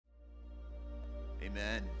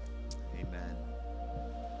Amen. Amen.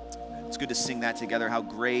 It's good to sing that together. How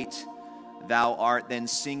great thou art, then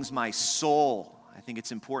sings my soul. I think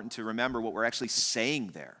it's important to remember what we're actually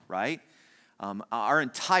saying there, right? Our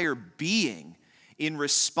entire being, in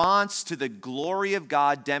response to the glory of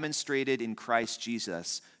God demonstrated in Christ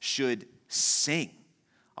Jesus, should sing.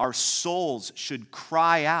 Our souls should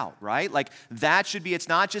cry out, right? Like that should be, it's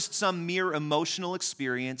not just some mere emotional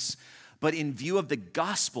experience, but in view of the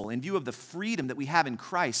gospel, in view of the freedom that we have in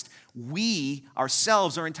Christ, we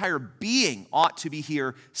ourselves, our entire being, ought to be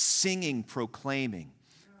here singing, proclaiming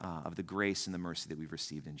of the grace and the mercy that we've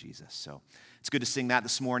received in Jesus. So it's good to sing that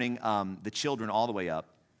this morning. The children all the way up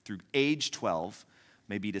through age 12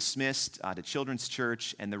 may be dismissed to Children's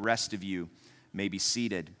Church, and the rest of you may be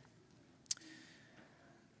seated.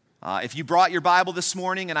 If you brought your Bible this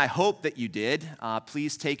morning, and I hope that you did,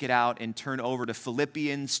 please take it out and turn over to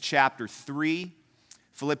Philippians chapter 3.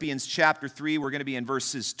 Philippians chapter 3, we're going to be in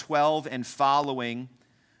verses 12 and following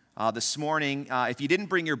this morning. If you didn't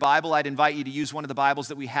bring your Bible, I'd invite you to use one of the Bibles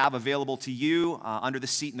that we have available to you under the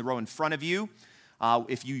seat in the row in front of you.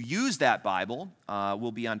 If you use that Bible,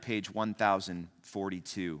 we'll be on page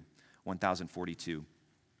 1042. 1042.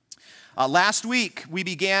 Last week, we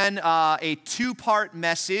began a two-part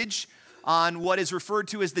message on what is referred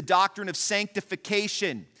to as the doctrine of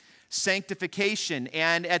sanctification. Sanctification.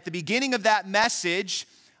 And at the beginning of that message,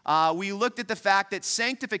 we looked at the fact that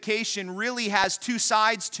sanctification really has two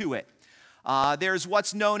sides to it. There's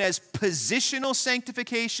what's known as positional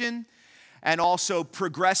sanctification and also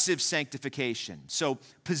progressive sanctification. So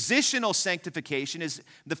positional sanctification is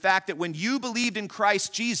the fact that when you believed in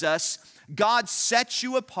Christ Jesus, God set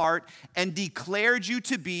you apart and declared you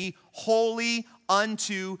to be holy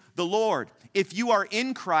unto the Lord. If you are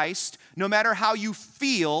in Christ, no matter how you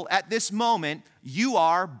feel at this moment, you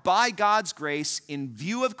are, by God's grace, in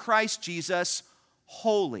view of Christ Jesus,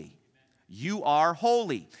 holy. You are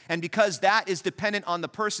holy. And because that is dependent on the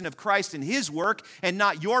person of Christ and His work and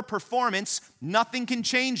not your performance, nothing can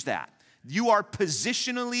change that. You are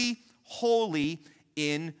positionally holy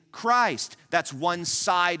in Christ. That's one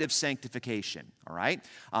side of sanctification, all right?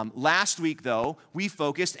 Last week, though, we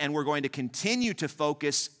focused, and we're going to continue to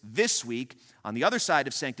focus this week on the other side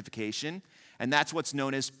of sanctification, and that's what's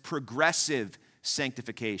known as progressive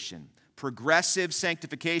sanctification. Progressive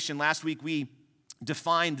sanctification, last week we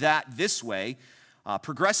defined that this way.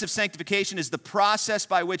 Progressive sanctification is the process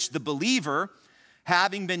by which the believer,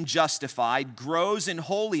 having been justified, grows in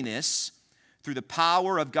holiness through the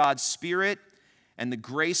power of God's Spirit and the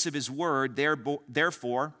grace of His Word,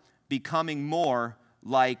 therefore becoming more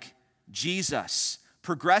like Jesus.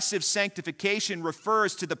 Progressive sanctification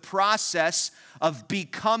refers to the process of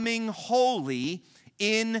becoming holy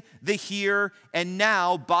in the here and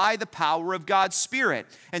now by the power of God's Spirit.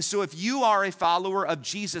 And so if you are a follower of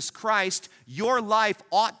Jesus Christ, your life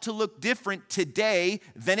ought to look different today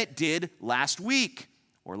than it did last week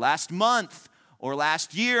or last month or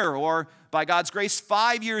last year or, by God's grace,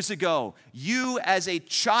 5 years ago. You, as a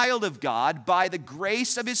child of God, by the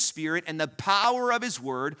grace of His Spirit and the power of His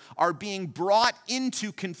Word, are being brought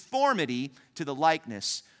into conformity to the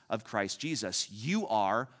likeness of Christ Jesus. You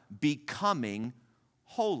are becoming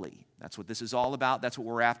holy. That's what this is all about. That's what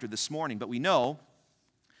we're after this morning. But we know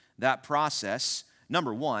that process,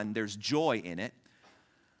 number one, there's joy in it,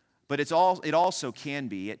 but it also can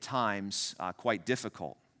be at times quite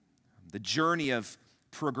difficult. The journey of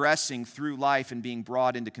progressing through life and being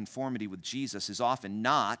brought into conformity with Jesus is often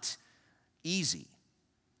not easy.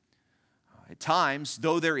 At times,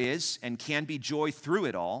 though there is and can be joy through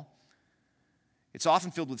it all, it's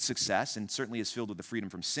often filled with success and certainly is filled with the freedom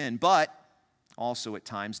from sin, but also at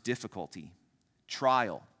times difficulty,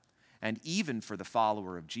 trial, and even for the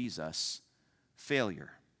follower of Jesus,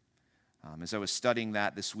 failure. As I was studying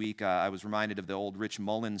that this week, I was reminded of the old Rich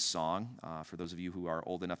Mullins song, for those of you who are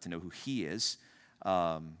old enough to know who he is.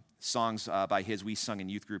 Songs by his we sung in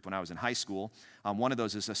youth group when I was in high school. One of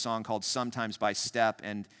those is a song called Sometimes by Step,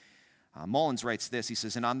 and Mullins writes this. He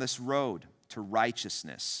says, "And on this road to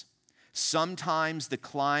righteousness, sometimes the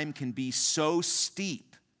climb can be so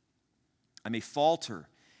steep, I may falter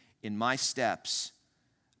in my steps,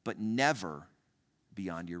 but never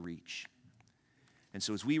beyond your reach." And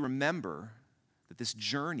so as we remember that this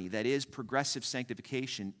journey that is progressive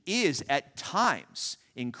sanctification is at times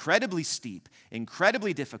incredibly steep,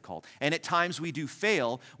 incredibly difficult, and at times we do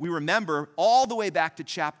fail, we remember all the way back to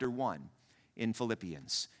chapter 1 in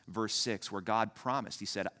Philippians, verse 6, where God promised, He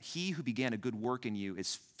said, "He who began a good work in you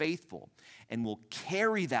is faithful and will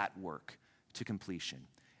carry that work to completion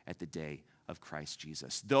at the day of Christ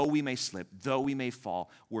Jesus." Though we may slip, though we may fall,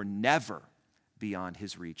 we're never beyond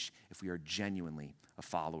his reach if we are genuinely a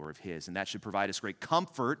follower of his. And that should provide us great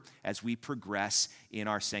comfort as we progress in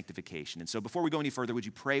our sanctification. And so before we go any further, would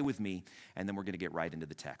you pray with me? And then we're going to get right into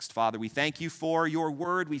the text. Father, we thank you for your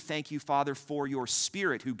word. We thank you, Father, for your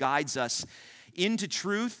Spirit who guides us into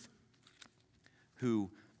truth, who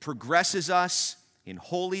progresses us in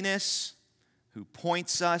holiness, who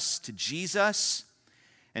points us to Jesus.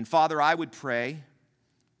 And Father, I would pray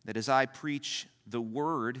that as I preach the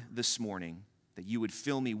word this morning, that you would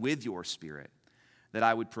fill me with your Spirit, that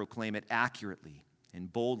I would proclaim it accurately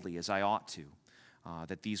and boldly as I ought to,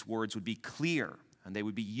 that these words would be clear and they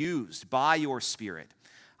would be used by your Spirit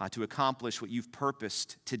to accomplish what you've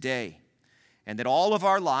purposed today. And that all of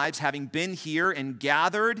our lives, having been here and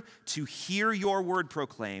gathered to hear your word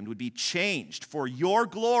proclaimed, would be changed for your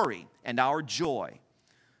glory and our joy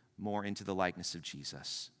more into the likeness of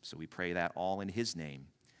Jesus. So we pray that all in his name.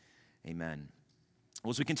 Amen.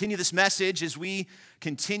 Well, as we continue this message, as we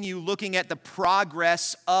continue looking at the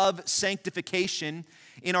progress of sanctification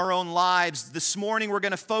in our own lives, this morning we're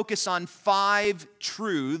going to focus on 5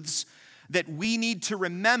 truths that we need to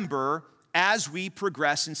remember as we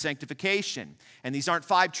progress in sanctification. And these aren't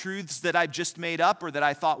 5 truths that I've just made up or that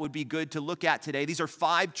I thought would be good to look at today. These are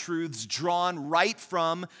 5 truths drawn right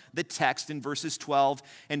from the text in verses 12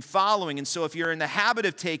 and following. And so if you're in the habit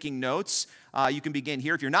of taking notes, you can begin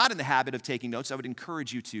here. If you're not in the habit of taking notes, I would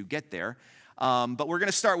encourage you to get there. But we're going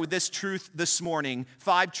to start with this truth this morning.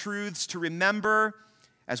 5 truths to remember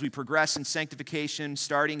as we progress in sanctification,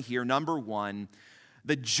 starting here. Number 1,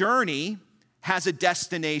 the journey has a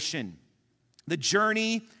destination. The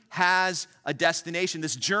journey has a destination.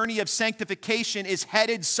 This journey of sanctification is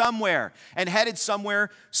headed somewhere, and headed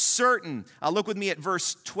somewhere certain. Look with me at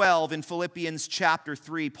verse 12 in Philippians chapter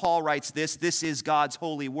 3. Paul writes this. This is God's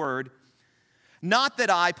holy word. Not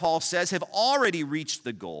that I, Paul says, have already reached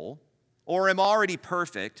the goal or am already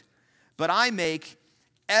perfect, but I make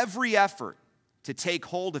every effort to take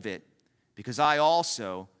hold of it because I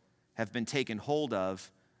also have been taken hold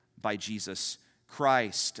of by Jesus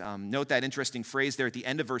Christ. Note that interesting phrase there at the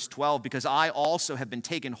end of verse 12, because I also have been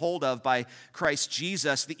taken hold of by Christ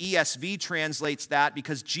Jesus. The ESV translates that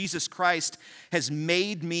because Jesus Christ has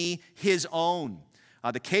made me his own.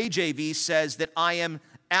 The KJV says that I am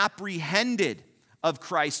apprehended of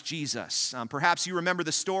Christ Jesus. Perhaps you remember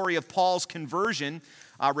the story of Paul's conversion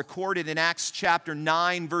recorded in Acts chapter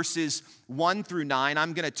 9, verses 1 through 9.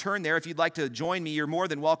 I'm going to turn there. If you'd like to join me, you're more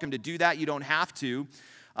than welcome to do that. You don't have to.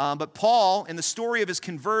 But Paul, in the story of his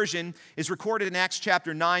conversion, is recorded in Acts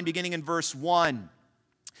chapter 9, beginning in verse 1.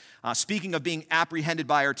 Speaking of being apprehended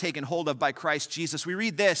by or taken hold of by Christ Jesus, we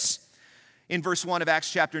read this in verse 1 of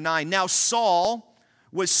Acts chapter 9. Now Saul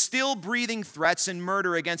was still breathing threats and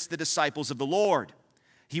murder against the disciples of the Lord.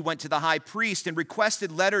 He went to the high priest and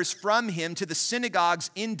requested letters from him to the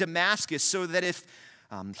synagogues in Damascus, so that if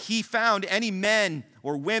he found any men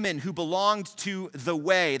or women who belonged to the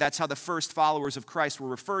way. That's how the first followers of Christ were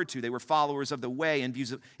referred to. They were followers of the way in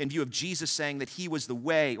view of Jesus saying that he was the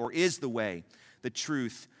way or is the way, the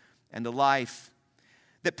truth, and the life.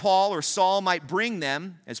 That Paul or Saul might bring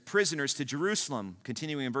them as prisoners to Jerusalem.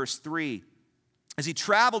 Continuing in verse 3. As he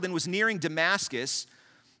traveled and was nearing Damascus,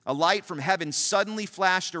 a light from heaven suddenly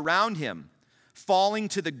flashed around him. Falling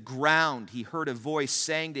to the ground, he heard a voice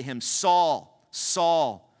saying to him, Saul,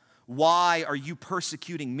 Saul, why are you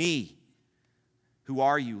persecuting me? Who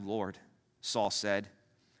are you, Lord? Saul said.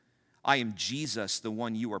 I am Jesus, the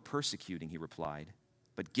one you are persecuting, he replied.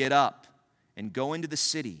 But get up and go into the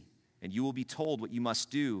city, and you will be told what you must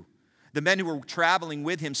do. The men who were traveling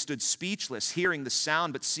with him stood speechless, hearing the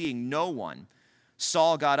sound but seeing no one.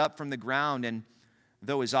 Saul got up from the ground, and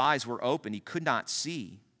though his eyes were open, he could not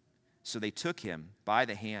see. So they took him by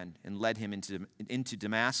the hand and led him into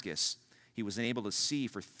Damascus. He was unable to see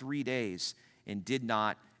for 3 days and did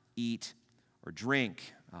not eat or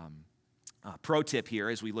drink. Pro tip here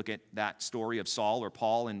as we look at that story of Saul or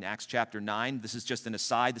Paul in Acts chapter 9. This is just an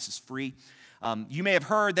aside. This is free. You may have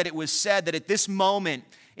heard that it was said that at this moment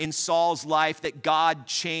in Saul's life that God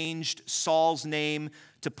changed Saul's name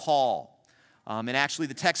to Paul. And actually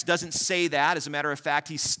the text doesn't say that. As a matter of fact,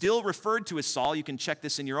 he's still referred to as Saul. You can check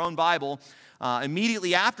this in your own Bible.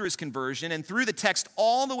 Immediately after his conversion and through the text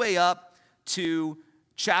all the way up to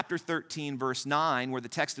chapter 13, verse 9, where the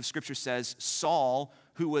text of Scripture says, Saul,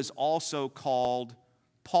 who was also called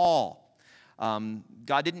Paul.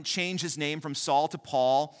 God didn't change his name from Saul to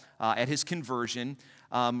Paul at his conversion.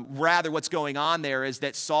 Rather, what's going on there is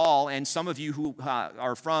that Saul, and some of you who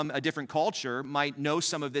are from a different culture might know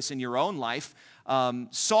some of this in your own life.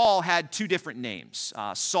 Saul had two different names.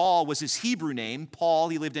 Saul was his Hebrew name. Paul,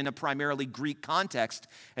 he lived in a primarily Greek context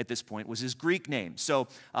at this point, was his Greek name. So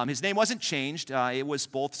his name wasn't changed. It was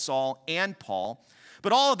both Saul and Paul.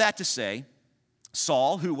 But all of that to say,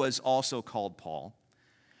 Saul, who was also called Paul,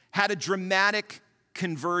 had a dramatic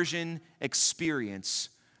conversion experience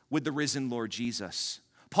with the risen Lord Jesus.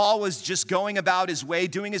 Paul was just going about his way,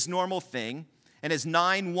 doing his normal thing, and as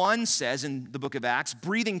 9:1 says in the book of Acts,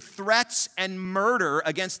 breathing threats and murder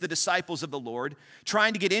against the disciples of the Lord,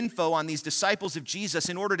 trying to get info on these disciples of Jesus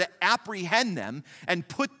in order to apprehend them and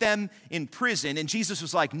put them in prison. And Jesus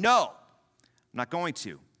was like, no, I'm not going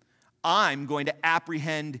to. I'm going to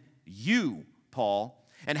apprehend you, Paul.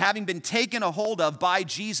 And having been taken a hold of by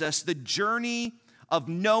Jesus, the journey of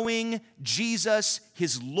knowing Jesus,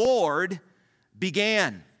 his Lord,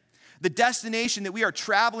 began. The destination that we are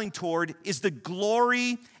traveling toward is the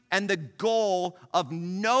glory and the goal of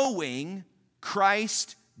knowing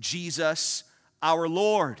Christ Jesus, our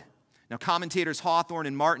Lord. Now, commentators Hawthorne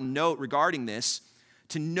and Martin note regarding this,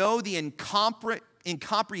 to know the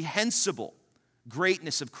incomprehensible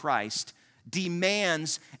greatness of Christ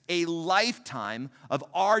demands a lifetime of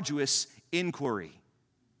arduous inquiry.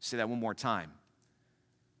 Say that one more time.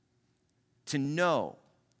 To know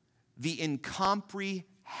the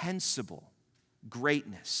incomprehensible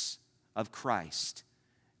greatness of Christ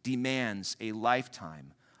demands a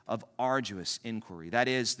lifetime of arduous inquiry. That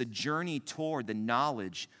is, the journey toward the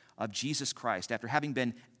knowledge of Jesus Christ after having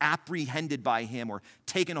been apprehended by him or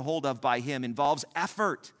taken a hold of by him involves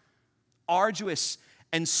effort, arduous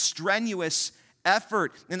and strenuous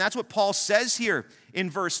effort. And that's what Paul says here in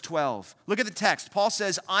verse 12. Look at the text. Paul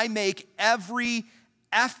says, I make every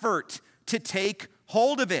effort to take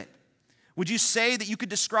hold of it. Would you say that you could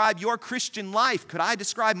describe your Christian life? Could I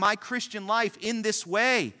describe my Christian life in this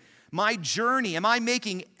way? My journey, am I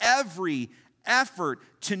making every effort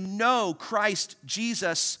to know Christ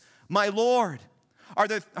Jesus, my Lord? Are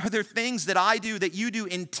there things that I do, that you do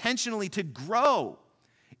intentionally to grow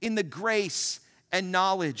in the grace and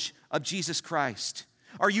knowledge of Jesus Christ?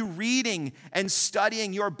 Are you reading and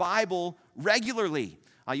studying your Bible regularly?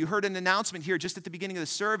 You heard an announcement here just at the beginning of the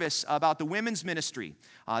service about the women's ministry.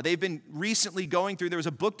 They've been recently going through, there was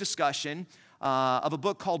a book discussion of a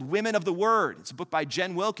book called Women of the Word. It's a book by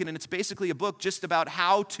Jen Wilkin, and it's basically a book just about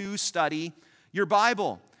how to study your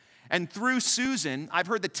Bible. And through Susan, I've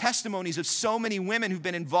heard the testimonies of so many women who've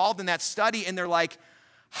been involved in that study, and they're like,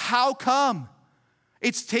 how come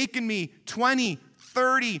it's taken me 20,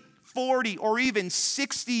 30, 40, or even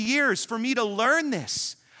 60 years for me to learn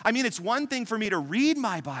this? I mean, it's one thing for me to read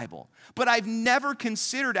my Bible, but I've never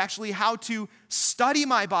considered actually how to study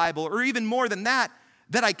my Bible, or even more than that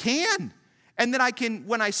I can. And that I can,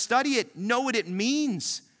 when I study it, know what it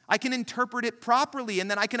means. I can interpret it properly, and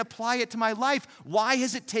then I can apply it to my life. Why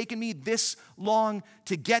has it taken me this long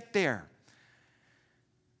to get there?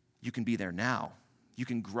 You can be there now. You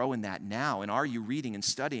can grow in that now. And are you reading and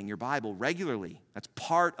studying your Bible regularly? That's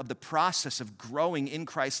part of the process of growing in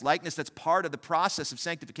Christ's likeness. That's part of the process of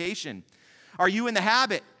sanctification. Are you in the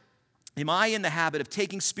habit? Am I in the habit of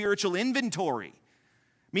taking spiritual inventory?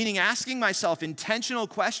 Meaning asking myself intentional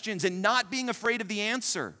questions and not being afraid of the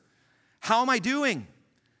answer. How am I doing?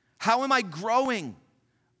 How am I growing?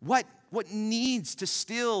 What needs to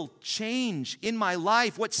still change in my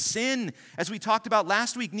life? What sin, as we talked about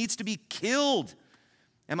last week, needs to be killed?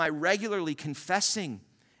 Am I regularly confessing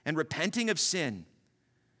and repenting of sin?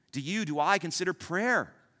 Do I consider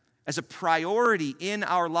prayer as a priority in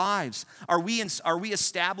our lives? Are we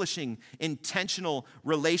establishing intentional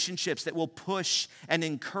relationships that will push and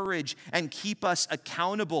encourage and keep us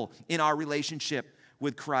accountable in our relationship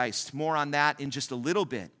with Christ? More on that in just a little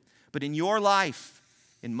bit. But in your life,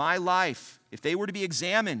 in my life, if they were to be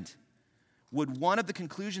examined, would one of the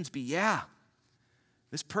conclusions be, yeah,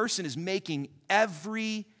 this person is making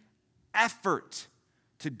every effort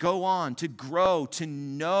to go on, to grow, to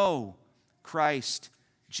know Christ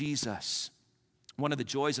Jesus. One of the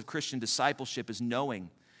joys of Christian discipleship is knowing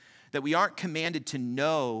that we aren't commanded to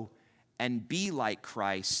know and be like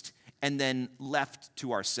Christ and then left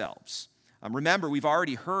to ourselves. Remember, we've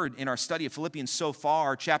already heard in our study of Philippians so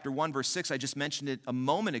far, chapter 1, verse 6, I just mentioned it a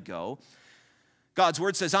moment ago. God's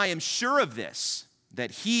word says, I am sure of this, that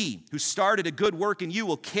he who started a good work in you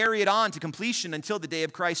will carry it on to completion until the day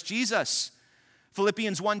of Christ Jesus.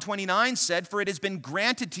 Philippians 1:29 said, for it has been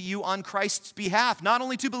granted to you on Christ's behalf, not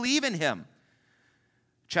only to believe in him.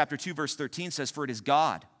 Chapter 2, verse 13 says, for it is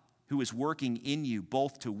God who is working in you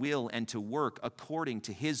both to will and to work according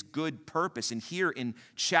to his good purpose. And here in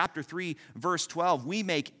chapter 3, verse 12, we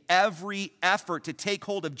make every effort to take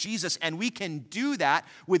hold of Jesus, and we can do that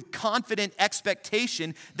with confident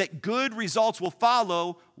expectation that good results will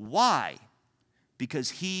follow. Why? Because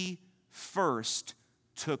he first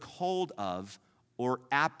took hold of or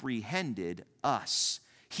apprehended us.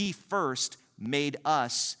 He first made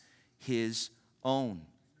us his own.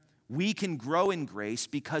 We can grow in grace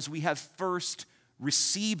because we have first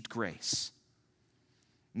received grace.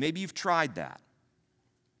 Maybe you've tried that.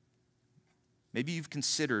 Maybe you've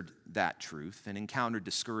considered that truth and encountered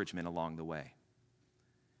discouragement along the way.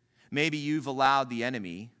 Maybe you've allowed the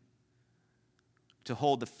enemy to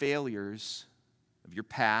hold the failures of your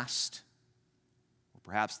past, or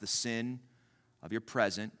perhaps the sin of your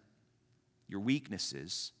present, your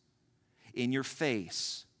weaknesses, in your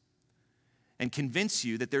face, and convince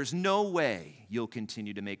you that there's no way you'll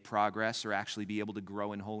continue to make progress or actually be able to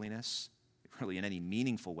grow in holiness, really in any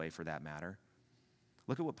meaningful way for that matter.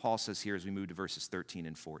 Look at what Paul says here as we move to verses 13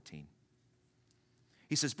 and 14.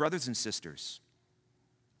 He says, "Brothers and sisters,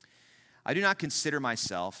 I do not consider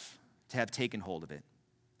myself to have taken hold of it,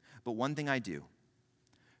 but one thing I do,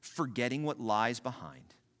 forgetting what lies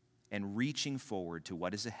behind and reaching forward to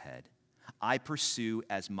what is ahead, I pursue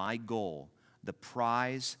as my goal the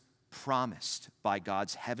prize promised by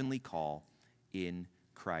God's heavenly call in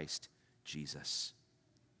Christ Jesus."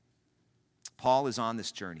 Paul is on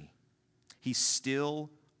this journey. He's still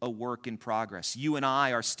a work in progress. You and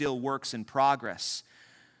I are still works in progress.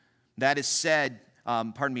 That is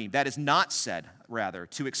not said,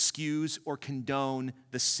 to excuse or condone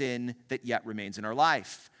the sin that yet remains in our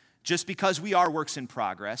life. Just because we are works in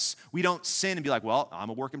progress, we don't sin and be like, well,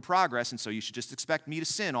 I'm a work in progress, and so you should just expect me to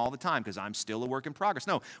sin all the time because I'm still a work in progress.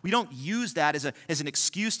 No, we don't use that as an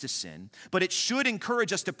excuse to sin, but it should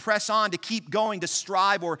encourage us to press on, to keep going, to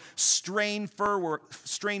strive or strain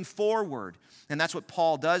forward. And that's what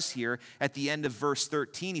Paul does here at the end of verse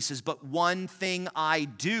 13. He says, "But one thing I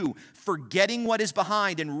do, forgetting what is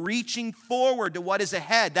behind and reaching forward to what is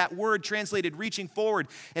ahead." That word translated reaching forward,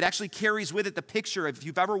 it actually carries with it the picture of, if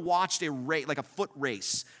you've ever watched a race, like a foot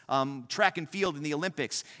race, track and field in the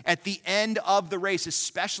Olympics, at the end of the race,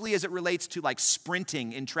 especially as it relates to like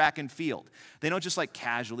sprinting in track and field, they don't just like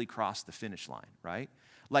casually cross the finish line, right?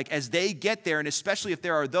 Like as they get there, and especially if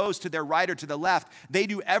there are those to their right or to the left, they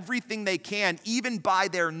do everything they can, even by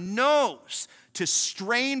their nose, to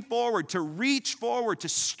strain forward, to reach forward, to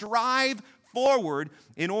strive forward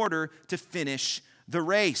in order to finish the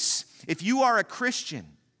race. If you are a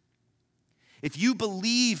Christian, if you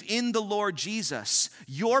believe in the Lord Jesus,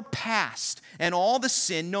 your past and all the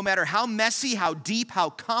sin, no matter how messy, how deep, how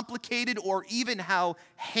complicated, or even how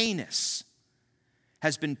heinous,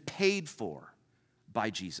 has been paid for by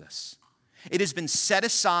Jesus. It has been set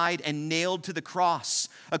aside and nailed to the cross.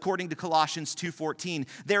 According to Colossians 2:14,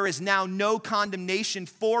 there is now no condemnation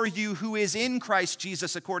for you who is in Christ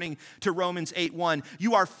Jesus, according to Romans 8:1.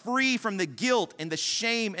 You are free from the guilt and the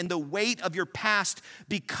shame and the weight of your past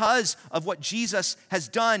because of what Jesus has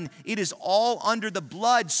done. It is all under the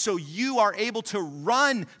blood, so you are able to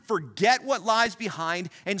run, forget what lies behind,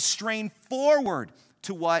 and strain forward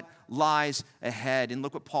to what lies ahead. And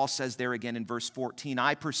look what Paul says there again in verse 14.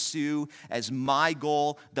 "I pursue as my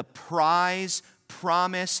goal the prize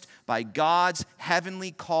promised by God's heavenly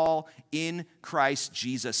call in Christ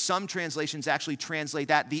Jesus." Some translations actually translate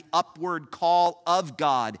that the upward call of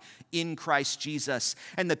God in Christ Jesus.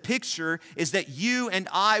 And the picture is that you and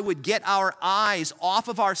I would get our eyes off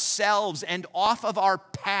of ourselves and off of our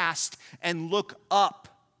past and look up.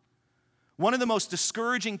 One of the most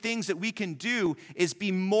discouraging things that we can do is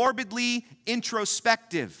be morbidly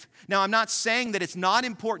introspective. Now, I'm not saying that it's not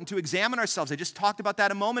important to examine ourselves. I just talked about that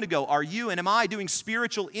a moment ago. Are you and am I doing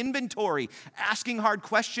spiritual inventory, asking hard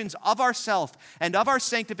questions of ourselves and of our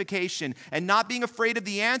sanctification, and not being afraid of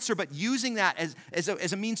the answer, but using that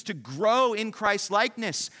as a means to grow in Christ's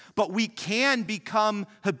likeness? But we can become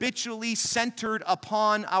habitually centered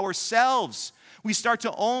upon ourselves. We start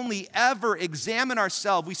to only ever examine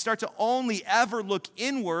ourselves. We start to only ever look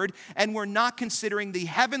inward, and we're not considering the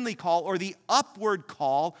heavenly call or the upward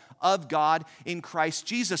call of God in Christ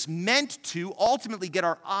Jesus, meant to ultimately get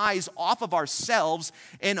our eyes off of ourselves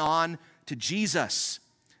and on to Jesus.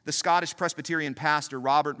 The Scottish Presbyterian pastor,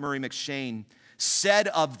 Robert Murray McCheyne, said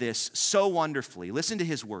of this so wonderfully. Listen to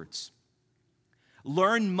his words.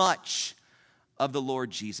 "Learn much of the Lord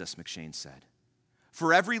Jesus," McCheyne said.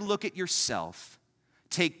 "For every look at yourself,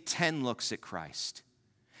 take 10 looks at Christ.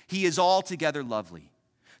 He is altogether lovely,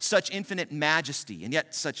 such infinite majesty, and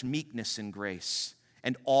yet such meekness and grace,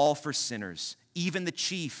 and all for sinners, even the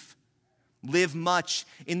chief, Live much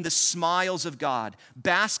in the smiles of God.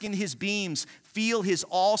 Bask in his beams. Feel his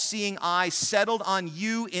all-seeing eye settled on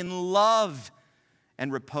you in love,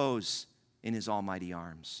 and repose in his almighty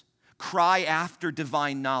arms. Cry after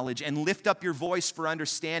divine knowledge and lift up your voice for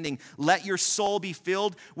understanding. Let your soul be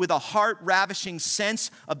filled with a heart-ravishing sense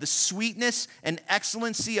of the sweetness and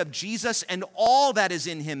excellency of Jesus and all that is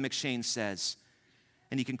in him, McShane says.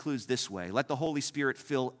 And he concludes this way: let the Holy Spirit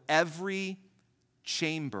fill every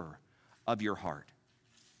chamber of your heart,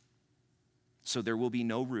 so there will be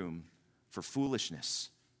no room for foolishness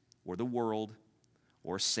or the world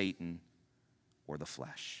or Satan or the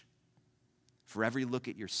flesh. For every look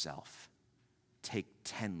at yourself, take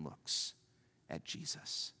 10 looks at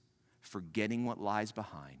Jesus, forgetting what lies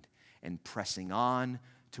behind and pressing on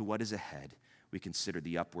to what is ahead. We consider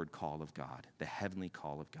the upward call of God, the heavenly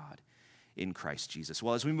call of God in Christ Jesus.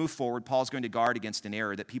 Well, as we move forward, Paul's going to guard against an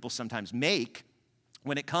error that people sometimes make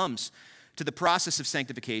when it comes to the process of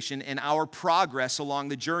sanctification and our progress along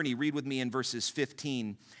the journey. Read with me in verses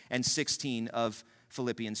 15 and 16 of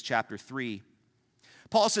Philippians chapter 3.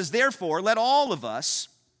 Paul says, therefore, let all of us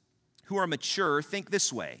who are mature think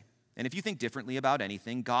this way. And if you think differently about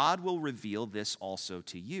anything, God will reveal this also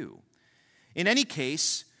to you. In any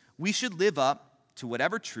case, we should live up to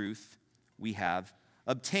whatever truth we have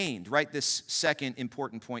obtained. Write this second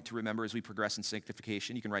important point to remember as we progress in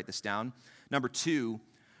sanctification. You can write this down. Number 2,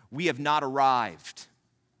 we have not arrived.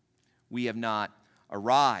 We have not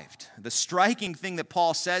arrived. The striking thing that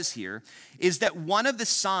Paul says here is that one of the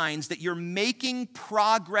signs that you're making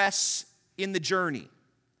progress in the journey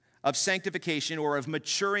of sanctification or of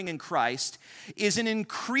maturing in Christ is an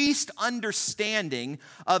increased understanding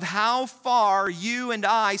of how far you and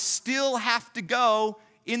I still have to go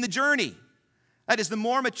in the journey. That is, the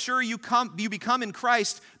more mature you become in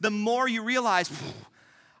Christ, the more you realize,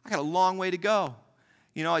 I got a long way to go.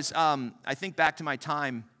 You know, as I think back to my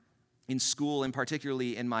time in school, and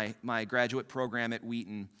particularly in my graduate program at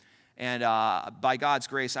Wheaton, and by God's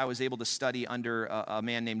grace, I was able to study under a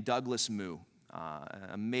man named Douglas Moo,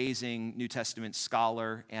 amazing New Testament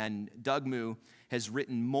scholar. And Doug Moo has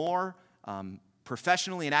written more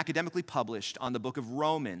professionally and academically published on the book of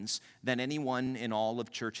Romans than anyone in all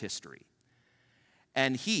of church history.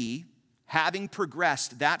 And he, having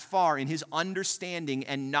progressed that far in his understanding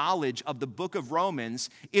and knowledge of the book of Romans,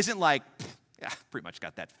 isn't like, yeah, pretty much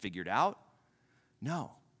got that figured out.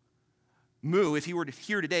 No. Moo, if he were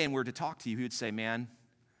here today and were to talk to you, he would say, man,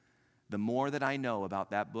 the more that I know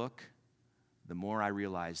about that book, the more I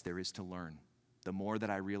realize there is to learn. The more that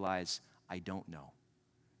I realize I don't know.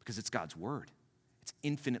 Because it's God's word. It's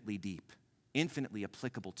infinitely deep, infinitely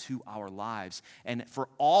applicable to our lives. And for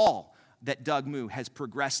all that Doug Moo has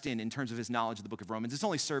progressed in terms of his knowledge of the book of Romans, it's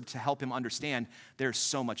only served to help him understand there's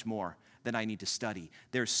so much more that I need to study.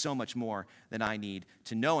 There's so much more that I need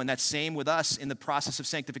to know. And that's same with us in the process of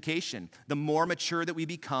sanctification. The more mature that we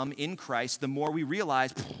become in Christ, the more we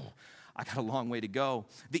realize, I got a long way to go.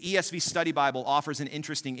 The ESV Study Bible offers an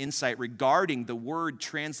interesting insight regarding the word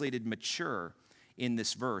translated mature in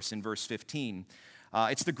this verse, in verse 15.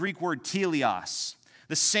 It's the Greek word teleos.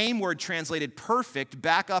 The same word translated perfect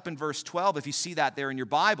back up in verse 12, if you see that there in your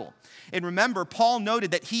Bible. And remember, Paul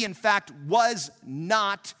noted that he, in fact, was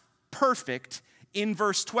not perfect in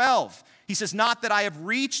verse 12. He says, not that I have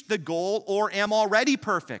reached the goal or am already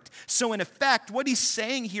perfect. So in effect, what he's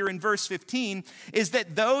saying here in verse 15 is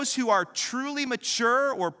that those who are truly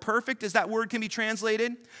mature or perfect, as that word can be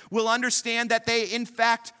translated, will understand that they, in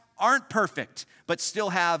fact, aren't perfect, but still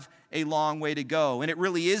have a long way to go. And it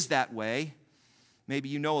really is that way. Maybe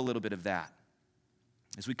you know a little bit of that.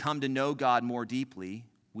 As we come to know God more deeply,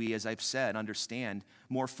 we, as I've said, understand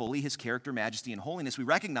more fully his character, majesty, and holiness. We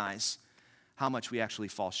recognize how much we actually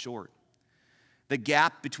fall short. The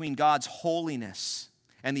gap between God's holiness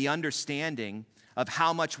and the understanding of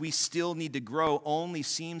how much we still need to grow only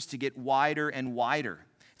seems to get wider and wider.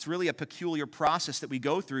 It's really a peculiar process that we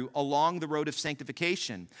go through along the road of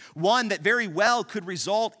sanctification, one that very well could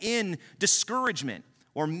result in discouragement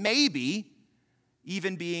or maybe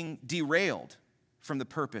even being derailed from the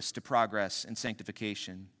purpose to progress and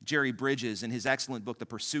sanctification. Jerry Bridges, in his excellent book, The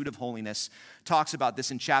Pursuit of Holiness, talks about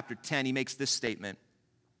this in chapter 10. He makes this statement: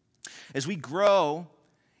 as we grow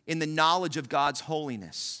in the knowledge of God's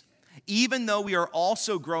holiness, even though we are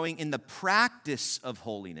also growing in the practice of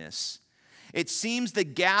holiness, it seems the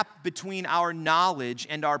gap between our knowledge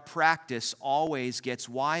and our practice always gets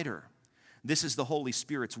wider. This is the Holy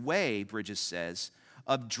Spirit's way, Bridges says,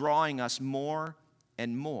 of drawing us more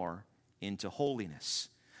and more into holiness.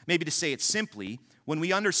 Maybe to say it simply, when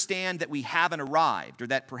we understand that we haven't arrived, or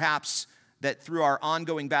that perhaps that through our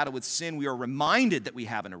ongoing battle with sin we are reminded that we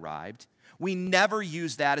haven't arrived, We never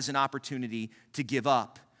use that as an opportunity to give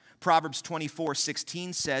up. Proverbs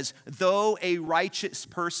 24:16 says, though a righteous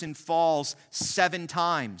person falls 7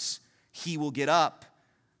 times, he will get up,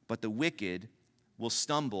 but the wicked will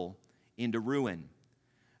stumble into ruin.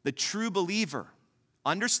 The true believer,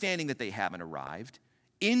 understanding that they haven't arrived,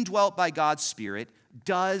 indwelt by God's Spirit,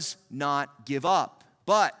 does not give up.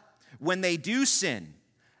 But when they do sin,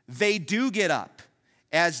 they do get up,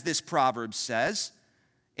 as this proverb says.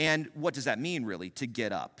 And what does that mean, really, to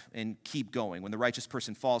get up and keep going? When the righteous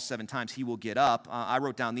person falls 7 times, he will get up. I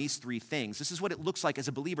wrote down these 3 things. This is what it looks like as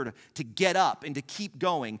a believer to get up and to keep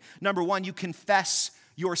going. Number 1, you confess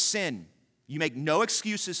your sin. You make no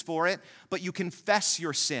excuses for it, but you confess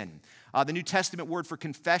your sin. The New Testament word for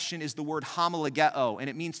confession is the word homologeo, and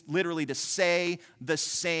it means literally to say the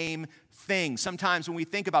same thing. Sometimes when we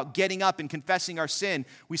think about getting up and confessing our sin,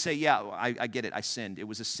 we say, yeah, I get it, I sinned. It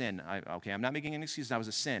was a sin. I'm not making an excuse, that was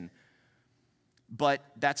a sin. But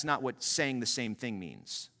that's not what saying the same thing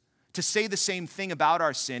means. To say the same thing about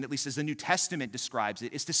our sin, at least as the New Testament describes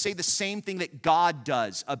it, is to say the same thing that God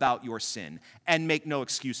does about your sin and make no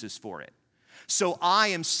excuses for it. So I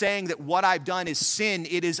am saying that what I've done is sin.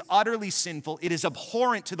 It is utterly sinful. It is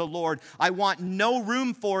abhorrent to the Lord. I want no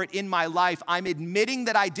room for it in my life. I'm admitting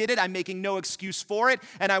that I did it. I'm making no excuse for it,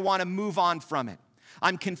 and I want to move on from it.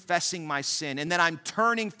 I'm confessing my sin, and then I'm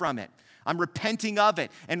turning from it. I'm repenting of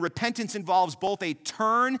it. And repentance involves both a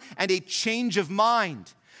turn and a change of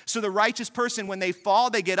mind. So the righteous person, when they fall,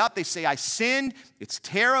 they get up, they say, I sinned, it's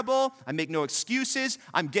terrible, I make no excuses,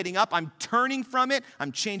 I'm getting up, I'm turning from it,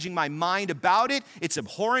 I'm changing my mind about it, it's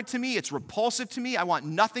abhorrent to me, it's repulsive to me, I want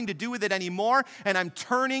nothing to do with it anymore, and I'm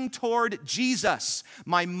turning toward Jesus.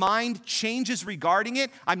 My mind changes regarding it,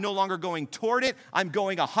 I'm no longer going toward it, I'm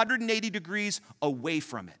going 180 degrees away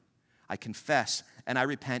from it. I confess and I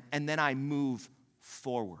repent, and then I move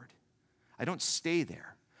forward. I don't stay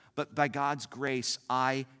there. But by God's grace,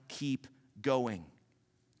 I keep going.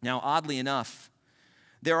 Now, oddly enough,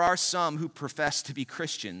 there are some who profess to be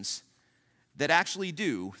Christians that actually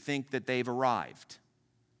do think that they've arrived.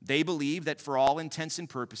 They believe that for all intents and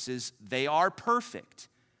purposes, they are perfect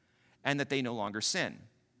and that they no longer sin.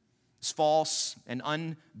 This false and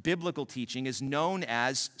unbiblical teaching is known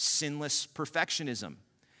as sinless perfectionism,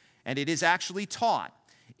 and it is actually taught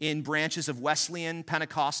in branches of Wesleyan,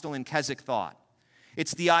 Pentecostal, and Keswick thought.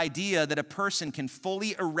 It's the idea that a person can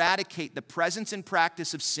fully eradicate the presence and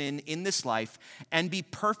practice of sin in this life and be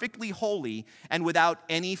perfectly holy and without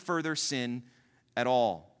any further sin at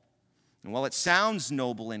all. And while it sounds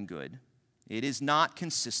noble and good, it is not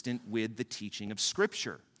consistent with the teaching of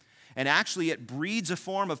Scripture. And actually, it breeds a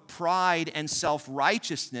form of pride and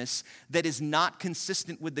self-righteousness that is not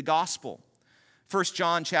consistent with the gospel. 1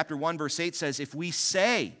 John chapter 1, verse 8 says, if we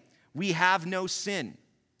say we have no sin,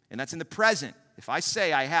 and that's in the present, if I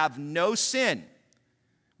say I have no sin,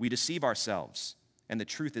 we deceive ourselves, and the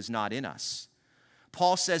truth is not in us.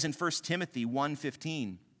 Paul says in 1 Timothy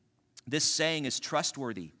 1:15, this saying is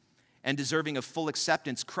trustworthy and deserving of full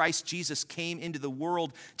acceptance. Christ Jesus came into the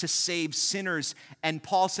world to save sinners, and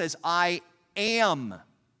Paul says, I am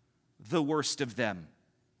the worst of them.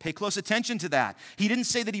 Pay close attention to that. He didn't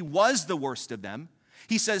say that he was the worst of them.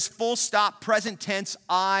 He says, full stop, present tense,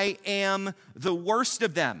 I am the worst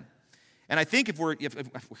of them. And I think if we're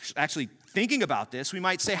actually thinking about this, we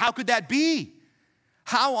might say, how could that be?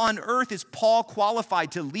 How on earth is Paul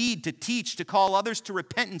qualified to lead, to teach, to call others to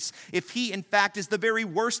repentance if he, in fact, is the very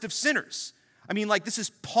worst of sinners? I mean, like, this is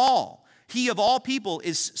Paul. He, of all people,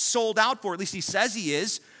 is sold out for, at least he says he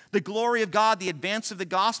is, the glory of God, the advance of the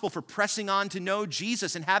gospel, for pressing on to know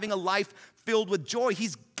Jesus and having a life filled with joy.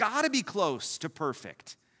 He's got to be close to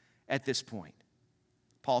perfect at this point.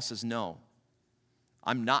 Paul says, no.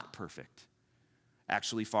 I'm not perfect.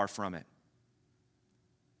 Actually, far from it.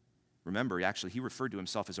 Remember, he referred to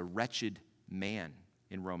himself as a wretched man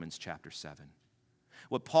in Romans chapter 7.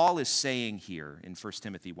 What Paul is saying here in 1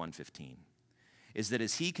 Timothy 1:15 is that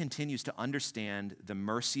as he continues to understand the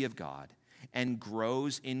mercy of God and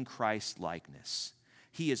grows in Christ's likeness,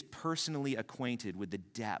 he is personally acquainted with the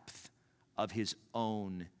depth of his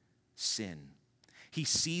own sin. He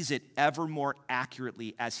sees it ever more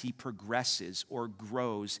accurately as he progresses or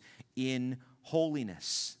grows in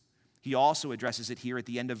holiness. He also addresses it here at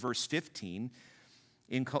the end of verse 15,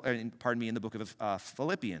 in the book of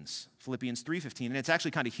Philippians 3:15. And it's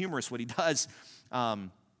actually kind of humorous what he does.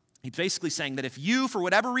 He's basically saying that if you, for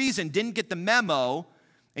whatever reason, didn't get the memo,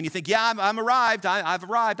 and you think, yeah, I've arrived,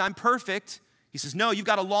 I'm perfect. He says, no, you've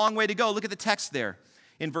got a long way to go. Look at the text there.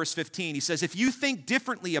 In verse 15, he says, if you think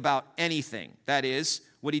differently about anything, that is,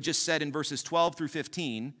 what he just said in verses 12 through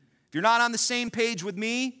 15, if you're not on the same page with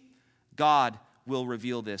me, God will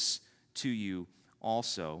reveal this to you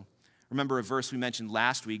also. Remember a verse we mentioned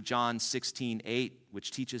last week, John 16:8,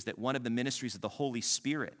 which teaches that one of the ministries of the Holy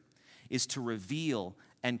Spirit is to reveal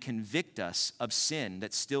and convict us of sin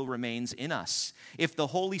that still remains in us. If the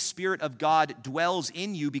Holy Spirit of God dwells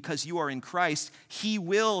in you because you are in Christ, he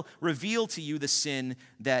will reveal to you the sin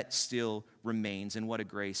that still remains. And what a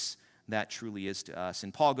grace that truly is to us.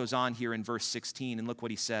 And Paul goes on here in verse 16, and look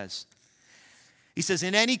what he says. He says,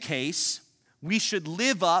 in any case, we should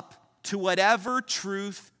live up to whatever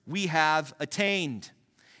truth we have attained.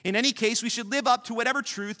 In any case, we should live up to whatever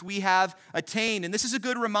truth we have attained. And this is a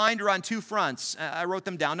good reminder on two fronts. I wrote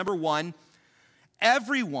them down. Number one,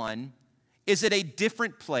 everyone is at a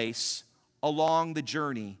different place along the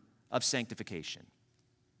journey of sanctification.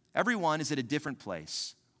 Everyone is at a different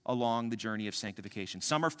place along the journey of sanctification.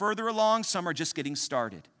 Some are further along, some are just getting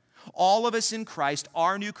started. All of us in Christ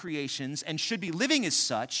are new creations and should be living as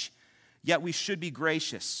such, yet we should be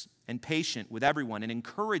gracious and patient with everyone and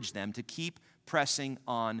encourage them to keep pressing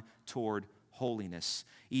on toward holiness.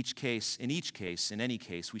 In each case, in any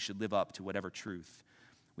case, we should live up to whatever truth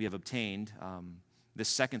we have obtained. The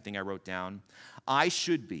second thing I wrote down, I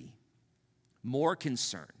should be more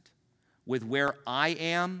concerned with where I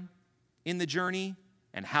am in the journey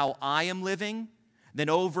and how I am living than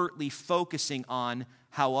overtly focusing on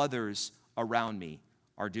how others around me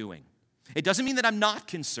are doing. It doesn't mean that I'm not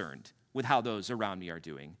concerned with how those around me are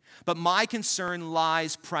doing. But my concern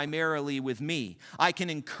lies primarily with me. I can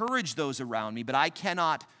encourage those around me, but I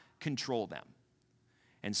cannot control them.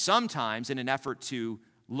 And sometimes, in an effort to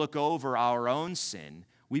look over our own sin,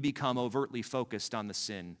 we become overtly focused on the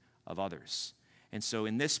sin of others. And so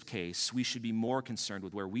in this case, we should be more concerned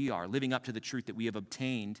with where we are, living up to the truth that we have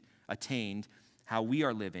attained, how we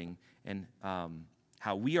are living, and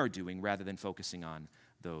how we are doing, rather than focusing on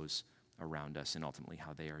those around us and ultimately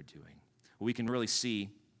how they are doing. Well, we can really see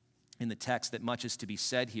in the text that much is to be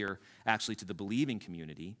said here actually to the believing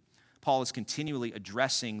community. Paul is continually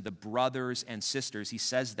addressing the brothers and sisters. He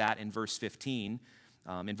says that in verse 15.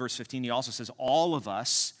 In verse 15, he also says all of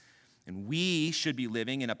us, and we should be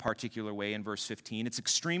living in a particular way in verse 15. It's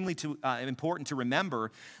extremely important to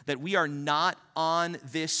remember that we are not on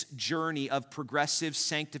this journey of progressive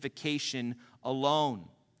sanctification alone.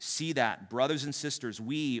 See that, brothers and sisters,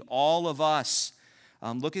 we, all of us.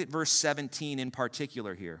 Look at verse 17 in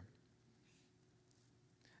particular here.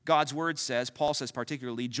 God's word says, Paul says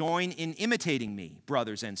particularly, join in imitating me,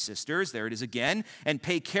 brothers and sisters, there it is again, and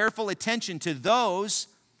pay careful attention to those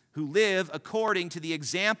who live according to the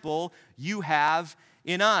example you have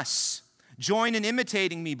in us. Join in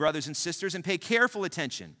imitating me, brothers and sisters, and pay careful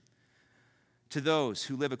attention to those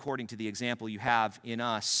who live according to the example you have in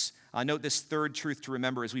us. Note this third truth to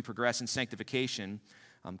remember as we progress in sanctification.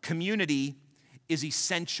 Community is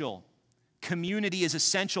essential. Community is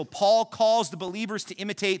essential. Paul calls the believers to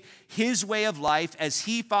imitate his way of life as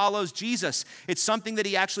he follows Jesus. It's something that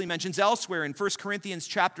he actually mentions elsewhere in 1 Corinthians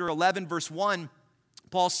chapter 11, verse 1.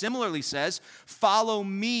 Paul similarly says, follow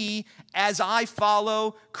me as I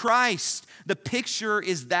follow Christ. The picture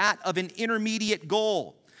is that of an intermediate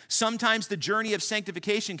goal. Sometimes the journey of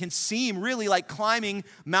sanctification can seem really like climbing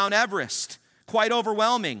Mount Everest, quite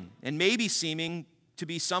overwhelming and maybe seeming to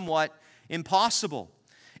be somewhat impossible.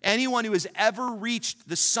 Anyone who has ever reached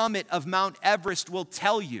the summit of Mount Everest will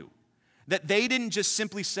tell you that they didn't just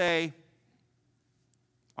simply say,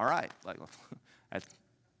 all right,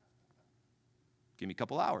 give me a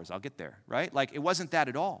couple hours, I'll get there, right? Like, it wasn't that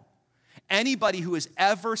at all. Anybody who has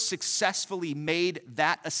ever successfully made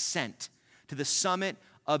that ascent to the summit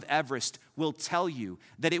of Everest will tell you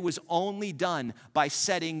that it was only done by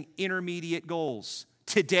setting intermediate goals.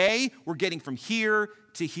 Today, we're getting from here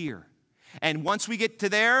to here. And once we get to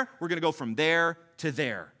there, we're going to go from there to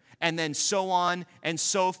there. And then so on and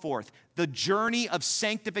so forth. The journey of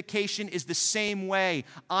sanctification is the same way.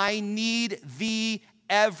 I need thee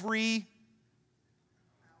every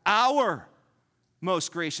hour,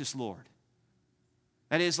 most gracious Lord.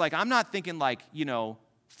 That is, like, I'm not thinking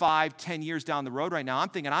 5-10 years down the road right now. I'm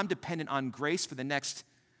thinking I'm dependent on grace for the next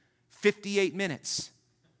 58 minutes.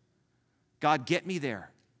 God, get me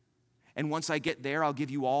there. And once I get there, I'll give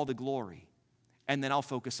you all the glory. And then I'll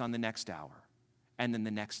focus on the next hour, and then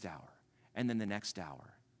the next hour, and then the next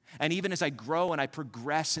hour. And even as I grow and I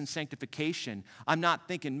progress in sanctification, I'm not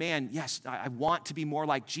thinking, man, yes, I want to be more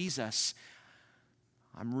like Jesus.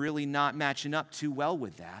 I'm really not matching up too well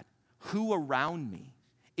with that. Who around me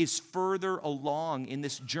is further along in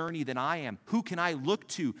this journey than I am? Who can I look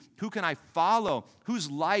to? Who can I follow? Whose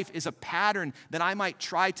life is a pattern that I might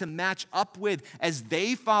try to match up with as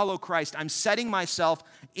they follow Christ? I'm setting myself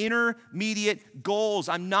intermediate goals.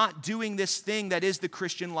 I'm not doing this thing that is the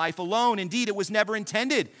Christian life alone. Indeed, it was never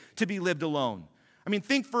intended to be lived alone. I mean,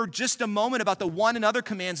 think for just a moment about the one another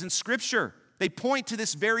commands in Scripture. They point to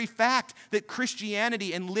this very fact that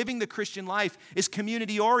Christianity and living the Christian life is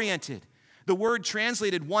community-oriented. The word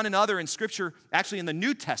translated one another in Scripture, actually in the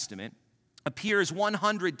New Testament, appears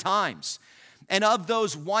 100 times. And of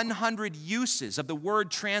those 100 uses of the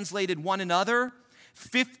word translated one another,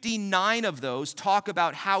 59 of those talk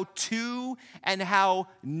about how to and how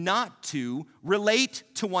not to relate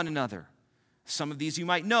to one another. Some of these you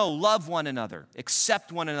might know: love one another,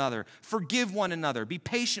 accept one another, forgive one another, be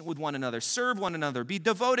patient with one another, serve one another, be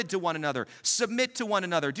devoted to one another, submit to one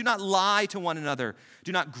another, do not lie to one another,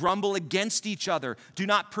 do not grumble against each other, do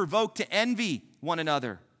not provoke to envy one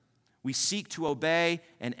another. We seek to obey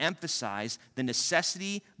and emphasize the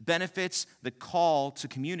necessity, benefits, the call to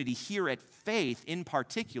community here at Faith in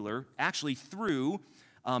particular, actually through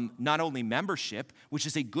not only membership, which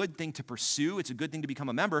is a good thing to pursue, it's a good thing to become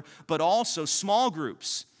a member, but also small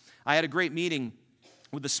groups. I had a great meeting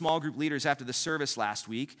with the small group leaders after the service last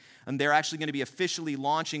week, and they're actually going to be officially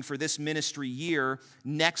launching for this ministry year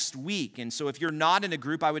next week. And so if you're not in a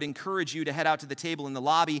group, I would encourage you to head out to the table in the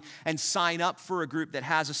lobby and sign up for a group that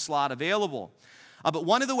has a slot available. But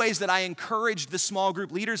one of the ways that I encouraged the small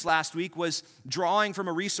group leaders last week was drawing from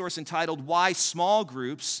a resource entitled Why Small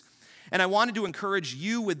Groups. And I wanted to encourage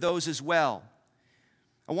you with those as well.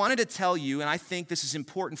 I wanted to tell you, and I think this is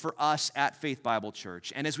important for us at Faith Bible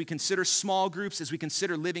Church, and as we consider small groups, as we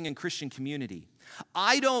consider living in Christian community,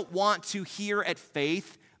 I don't want to here at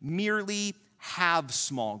Faith merely have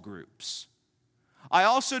small groups. I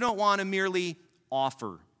also don't want to merely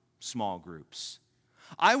offer small groups.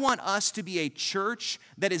 I want us to be a church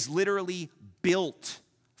that is literally built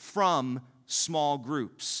from small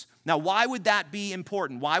groups. Now, why would that be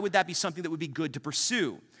important? Why would that be something that would be good to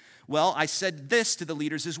pursue? Well, I said this to the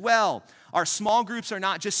leaders as well. Our small groups are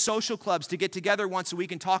not just social clubs to get together once a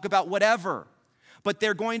week and talk about whatever, but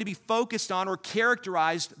they're going to be focused on or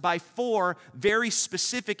characterized by 4 very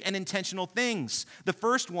specific and intentional things. The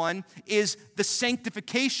first one is the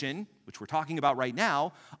sanctification, which we're talking about right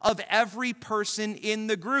now, of every person in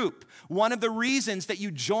the group. One of the reasons that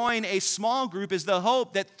you join a small group is the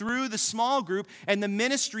hope that through the small group and the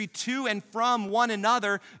ministry to and from one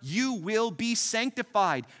another, you will be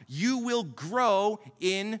sanctified. You will grow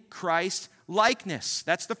in Christ likeness.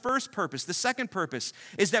 That's the first purpose. The second purpose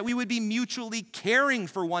is that we would be mutually caring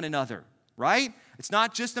for one another, right? It's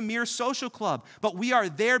not just a mere social club, but we are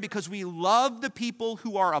there because we love the people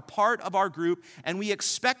who are a part of our group, and we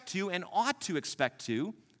expect to and ought to expect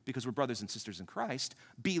to, because we're brothers and sisters in Christ,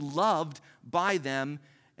 be loved by them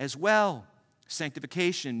as well.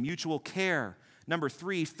 Sanctification, mutual care. Number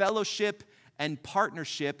 3, fellowship and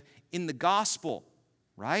partnership in the gospel,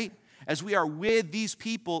 right? As we are with these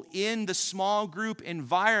people in the small group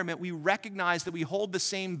environment, we recognize that we hold the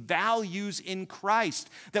same values in Christ,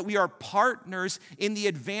 that we are partners in the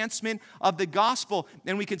advancement of the gospel,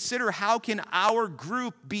 and we consider how can our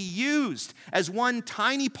group be used as one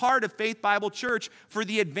tiny part of Faith Bible Church for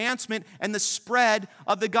the advancement and the spread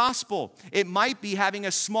of the gospel. It might be having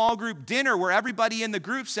a small group dinner where everybody in the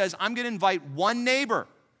group says, I'm going to invite one neighbor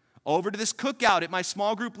over to this cookout at my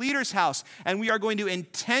small group leader's house, and we are going to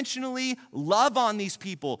intentionally love on these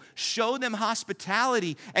people, show them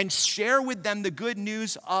hospitality, and share with them the good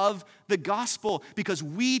news of the gospel, because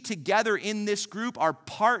we together in this group are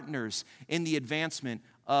partners in the advancement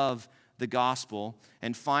of the gospel.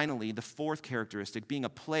 And finally, the fourth characteristic, being a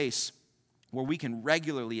place where we can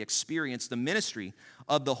regularly experience the ministry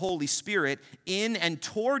of the Holy Spirit in and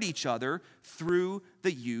toward each other through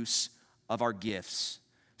the use of our gifts.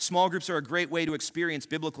 Small groups are a great way to experience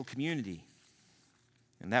biblical community,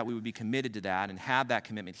 and that we would be committed to that and have that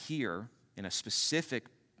commitment here. In a specific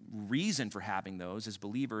reason for having those as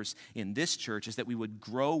believers in this church is that we would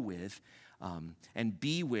grow with and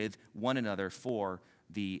be with one another for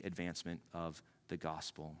the advancement of the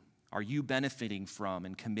gospel. Are you benefiting from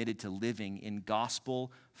and committed to living in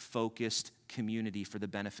gospel-focused community for the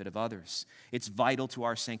benefit of others? It's vital to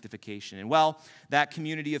our sanctification. And while that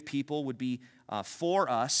community of people would be for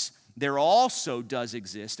us, there also does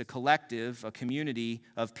exist a collective, a community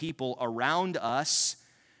of people around us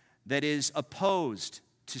that is opposed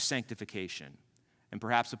to sanctification, and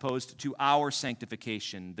perhaps opposed to our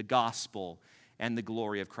sanctification, the gospel, and the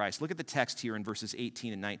glory of Christ. Look at the text here in verses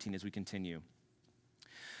 18 and 19 as we continue.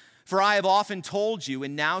 For I have often told you,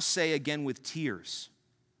 and now say again with tears,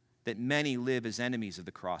 that many live as enemies of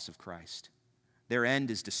the cross of Christ. Their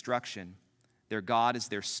end is destruction. Their God is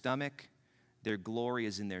their stomach. Their glory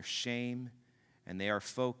is in their shame, and they are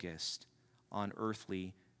focused on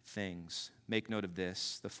earthly things. Make note of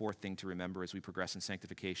this, the fourth thing to remember as we progress in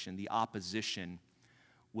sanctification: the opposition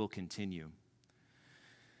will continue.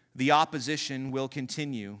 The opposition will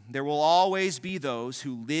continue. There will always be those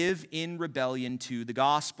who live in rebellion to the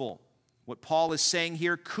gospel. What Paul is saying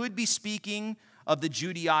here could be speaking of the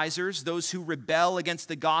Judaizers, those who rebel against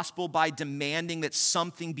the gospel by demanding that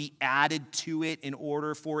something be added to it in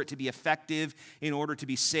order for it to be effective, in order to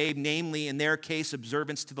be saved, namely, in their case,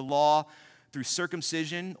 observance to the law through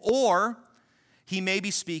circumcision. Or he may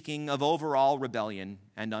be speaking of overall rebellion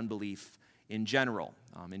and unbelief in general.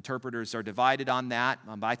 Interpreters are divided on that,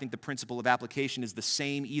 but I think the principle of application is the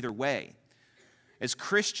same either way. As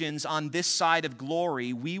Christians on this side of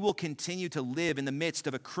glory, we will continue to live in the midst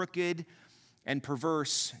of a crooked and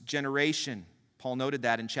perverse generation. Paul noted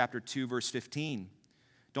that in chapter 2, verse 15.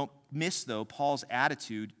 Don't miss, though, Paul's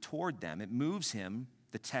attitude toward them. It moves him,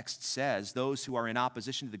 the text says, those who are in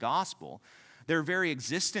opposition to the gospel. Their very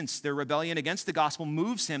existence, their rebellion against the gospel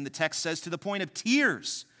moves him, the text says, to the point of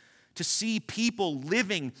tears, to see people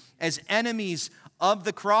living as enemies of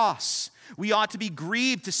the cross. We ought to be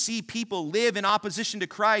grieved to see people live in opposition to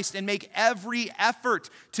Christ and make every effort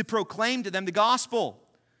to proclaim to them the gospel.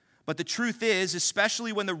 But the truth is,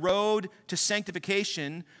 especially when the road to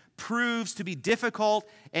sanctification proves to be difficult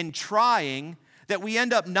and trying, that we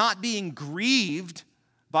end up not being grieved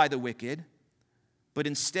by the wicked, but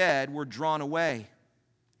instead we're drawn away,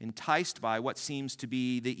 enticed by what seems to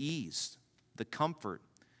be the ease, the comfort,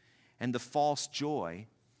 and the false joy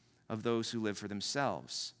of those who live for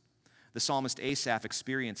themselves. The psalmist Asaph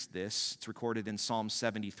experienced this. It's recorded in Psalm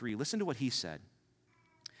 73. Listen to what he said.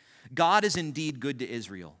 God is indeed good to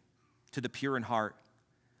Israel, to the pure in heart.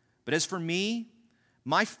 But as for me,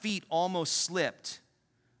 my feet almost slipped.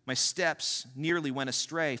 My steps nearly went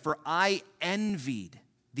astray, for I envied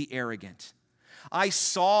the arrogant. I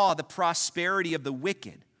saw the prosperity of the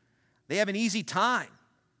wicked. They have an easy time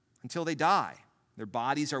until they die. Their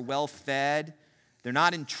bodies are well fed. They're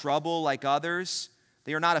not in trouble like others.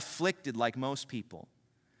 They are not afflicted like most people.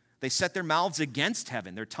 They set their mouths against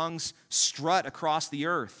heaven. Their tongues strut across the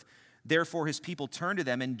earth. Therefore, his people turn to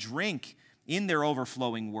them and drink in their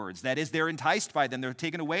overflowing words. That is, they're enticed by them. They're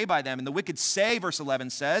taken away by them. And the wicked say, verse 11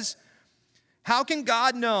 says, how can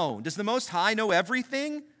God know? Does the Most High know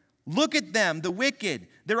everything? Look at them, the wicked.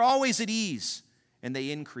 They're always at ease, and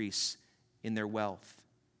they increase in their wealth.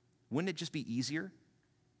 Wouldn't it just be easier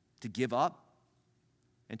to give up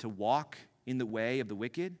and to walk in the way of the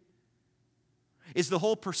wicked? Is the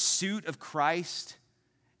whole pursuit of Christ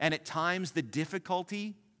and at times the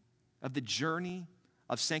difficulty of the journey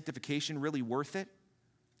of sanctification really worth it?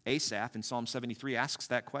 Asaph in Psalm 73 asks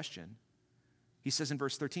that question. He says in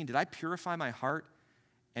verse 13, did I purify my heart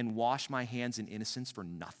and wash my hands in innocence for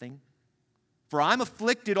nothing? For I'm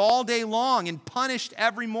afflicted all day long and punished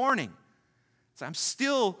every morning. So I'm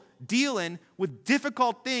still dealing with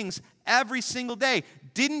difficult things every single day.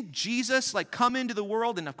 Didn't Jesus come into the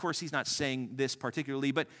world? And of course, he's not saying this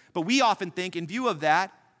particularly, but we often think in view of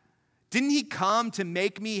that, didn't he come to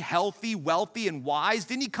make me healthy, wealthy, and wise?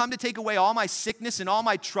 Didn't he come to take away all my sickness and all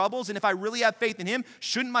my troubles? And if I really have faith in him,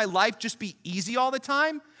 shouldn't my life just be easy all the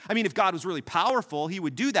time? I mean, if God was really powerful, he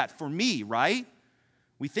would do that for me, right?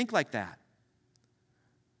 We think like that.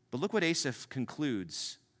 But look what Asaph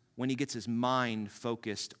concludes when he gets his mind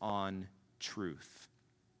focused on truth.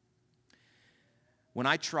 When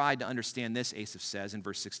I tried to understand this, Asaph says in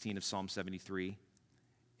verse 16 of Psalm 73,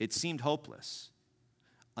 it seemed hopeless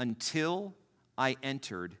until I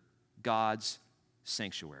entered God's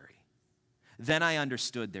sanctuary. Then I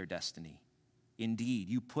understood their destiny. Indeed,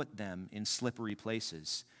 you put them in slippery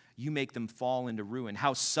places. You make them fall into ruin.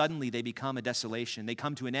 How suddenly they become a desolation. They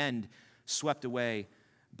come to an end, swept away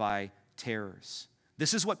by terrors.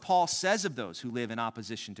 This is what Paul says of those who live in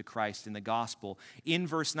opposition to Christ in the gospel. In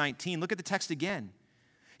verse 19, look at the text again.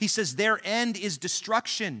 He says, their end is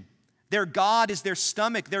destruction. Their God is their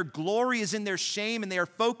stomach. Their glory is in their shame, and they are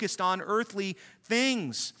focused on earthly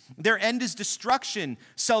things. Their end is destruction.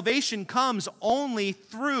 Salvation comes only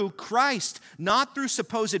through Christ, not through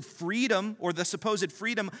supposed freedom or the supposed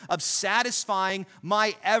freedom of satisfying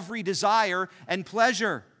my every desire and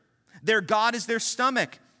pleasure. Their God is their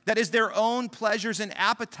stomach. That is their own pleasures and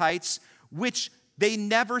appetites, which they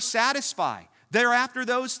never satisfy. They're after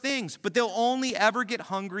those things, but they'll only ever get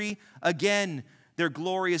hungry again. Their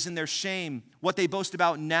glory is in their shame. What they boast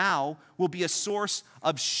about now will be a source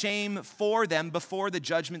of shame for them before the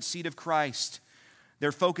judgment seat of Christ.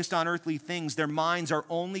 They're focused on earthly things. Their minds are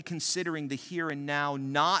only considering the here and now,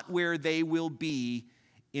 not where they will be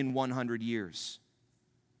in 100 years.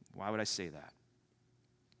 Why would I say that?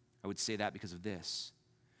 I would say that because of this.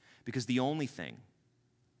 Because the only thing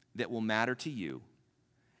that will matter to you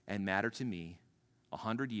and matter to me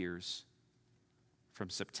 100 years from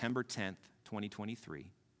September 10th,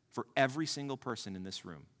 2023, for every single person in this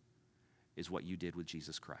room, is what you did with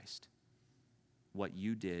Jesus Christ. What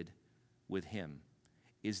you did with him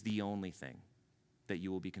is the only thing that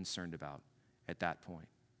you will be concerned about at that point.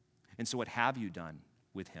 And so what have you done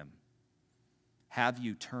with him? Have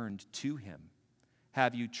you turned to him?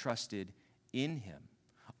 Have you trusted in him?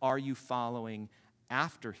 Are you following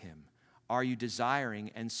after him? Are you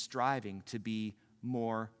desiring and striving to be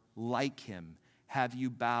more like him? Have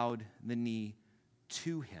you bowed the knee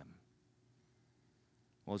to him?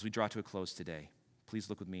 Well, as we draw to a close today,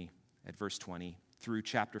 please look with me at verse 20 through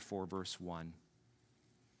chapter 4, verse 1.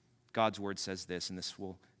 God's word says this, and this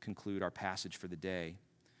will conclude our passage for the day.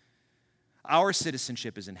 Our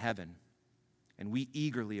citizenship is in heaven, and we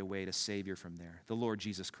eagerly await a Savior from there, the Lord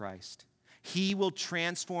Jesus Christ. He will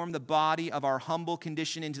transform the body of our humble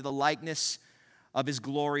condition into the likeness of his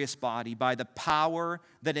glorious body by the power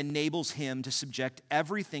that enables him to subject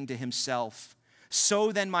everything to himself.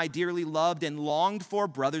 So then, my dearly loved and longed for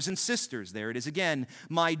brothers and sisters, there it is again,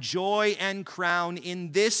 my joy and crown,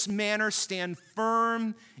 in this manner stand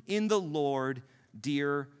firm in the Lord,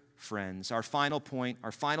 dear friends. Our final point,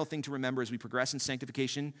 our final thing to remember as we progress in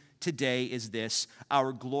sanctification today is this: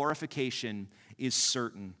 our glorification is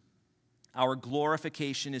certain. Our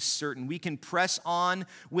glorification is certain. We can press on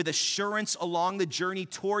with assurance along the journey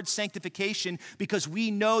towards sanctification because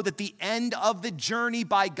we know that the end of the journey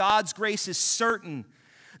by God's grace is certain.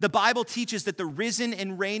 The Bible teaches that the risen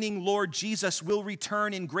and reigning Lord Jesus will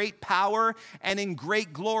return in great power and in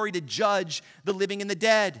great glory to judge the living and the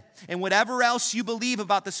dead. And whatever else you believe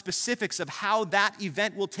about the specifics of how that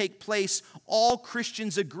event will take place, all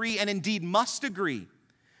Christians agree, and indeed must agree,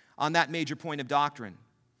 on that major point of doctrine.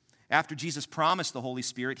 After Jesus promised the Holy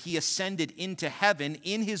Spirit, he ascended into heaven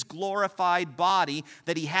in his glorified body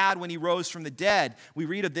that he had when he rose from the dead. We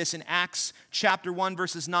read of this in Acts chapter 1,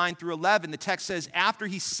 verses 9 through 11. The text says, after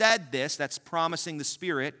he said this, that's promising the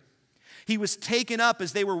Spirit, he was taken up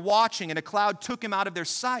as they were watching, and a cloud took him out of their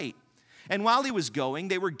sight. And while he was going,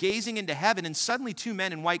 they were gazing into heaven, and suddenly two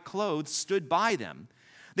men in white clothes stood by them.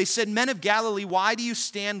 They said, men of Galilee, why do you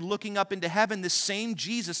stand looking up into heaven? This same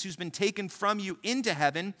Jesus who's been taken from you into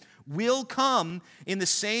heaven will come in the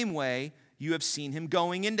same way you have seen him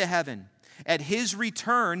going into heaven. At his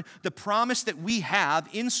return, the promise that we have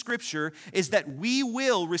in Scripture is that we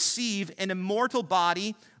will receive an immortal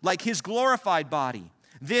body like his glorified body.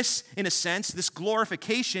 This, in a sense, this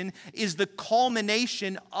glorification is the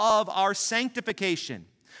culmination of our sanctification.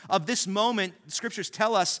 Of this moment, Scriptures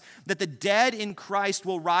tell us that the dead in Christ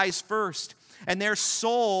will rise first, and their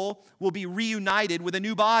soul will be reunited with a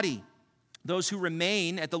new body. Those who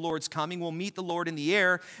remain at the Lord's coming will meet the Lord in the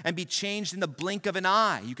air and be changed in the blink of an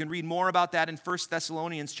eye. You can read more about that in 1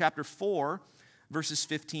 Thessalonians chapter 4, verses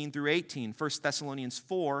 15 through 18. 1 Thessalonians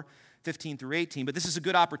 4, 15 through 18. But this is a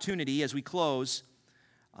good opportunity as we close.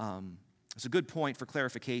 It's a good point for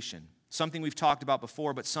clarification. Something we've talked about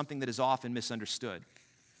before, but something that is often misunderstood.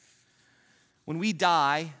 When we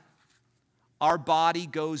die, our body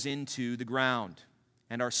goes into the ground,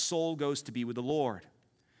 and our soul goes to be with the Lord.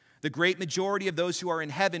 The great majority of those who are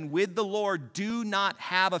in heaven with the Lord do not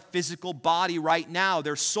have a physical body right now.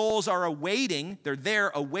 Their souls are awaiting, they're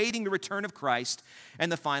there awaiting the return of Christ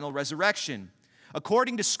and the final resurrection.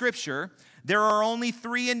 According to Scripture, there are only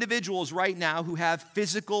 3 individuals right now who have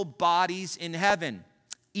physical bodies in heaven.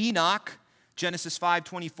 Enoch, Genesis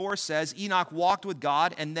 5:24 says, Enoch walked with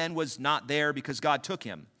God and then was not there because God took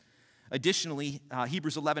him. Additionally,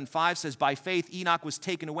 Hebrews 11:5 says, by faith Enoch was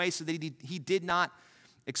taken away so that he did not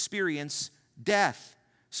experience death.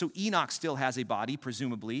 So Enoch still has a body,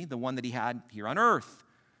 presumably the one that he had here on earth.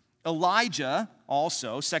 Elijah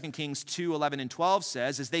also, 2 Kings 2:11 and 12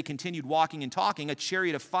 says, as they continued walking and talking, a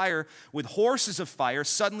chariot of fire with horses of fire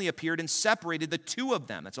suddenly appeared and separated the two of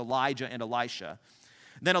them. That's Elijah and Elisha.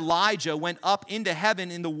 Then Elijah went up into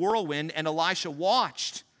heaven in the whirlwind, and Elisha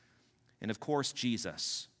watched. And of course,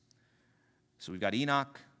 Jesus. So we've got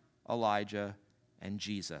Enoch, Elijah, and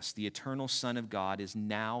Jesus. The eternal Son of God is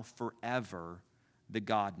now forever the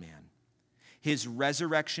God-man. His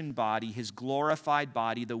resurrection body, his glorified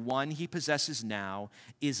body, the one he possesses now,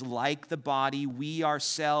 is like the body we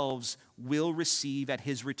ourselves will receive at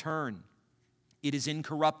his return. It is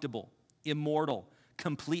incorruptible, immortal,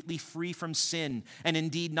 completely free from sin, and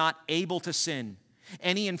indeed not able to sin.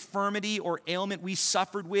 Any infirmity or ailment we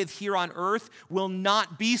suffered with here on earth will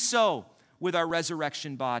not be so with our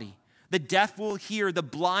resurrection body. The deaf will hear, the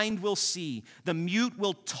blind will see, the mute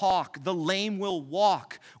will talk, the lame will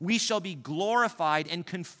walk. We shall be glorified and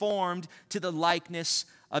conformed to the likeness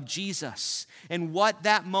of Jesus. And what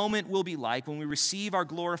that moment will be like when we receive our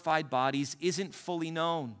glorified bodies isn't fully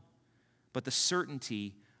known, but the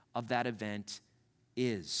certainty of that event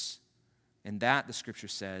is. And that, the scripture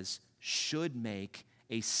says, should make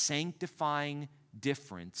a sanctifying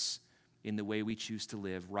difference in the way we choose to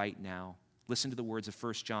live right now. Listen to the words of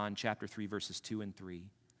 1 John chapter 3, verses 2 and 3.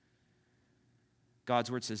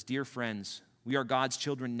 God's word says, "Dear friends, we are God's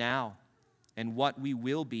children now, and what we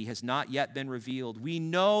will be has not yet been revealed. We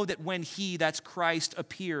know that when He, that's Christ,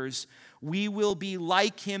 appears, we will be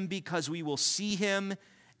like Him because we will see Him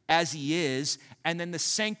as He is." And then the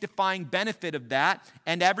sanctifying benefit of that,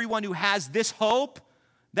 and everyone who has this hope,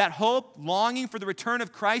 that hope, longing for the return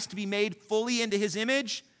of Christ to be made fully into His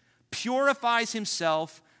image, purifies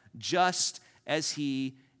himself just as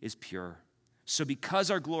He is pure. So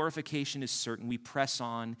because our glorification is certain, we press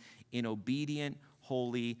on in obedient,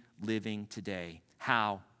 holy living today.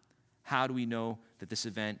 How? How do we know that this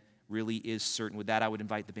event really is certain? With that, I would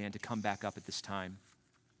invite the band to come back up at this time.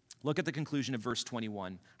 Look at the conclusion of verse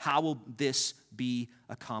 21. How will this be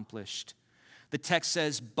accomplished? The text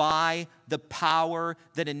says, by the power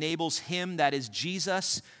that enables Him, that is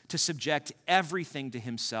Jesus, to subject everything to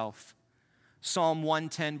Himself. Psalm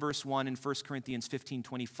 110, verse 1, and 1 Corinthians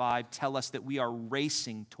 15:25 tell us that we are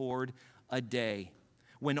racing toward a day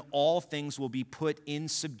when all things will be put in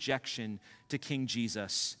subjection to King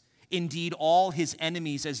Jesus. Indeed, all His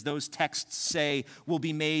enemies, as those texts say, will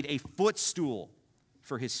be made a footstool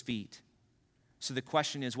for His feet. So the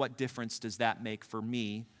question is, what difference does that make for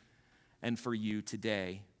me and for you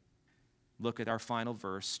today? Look at our final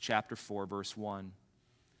verse, chapter 4, verse 1.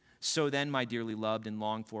 So then, my dearly loved and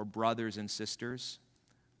longed for brothers and sisters,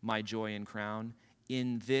 my joy and crown,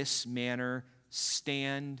 in this manner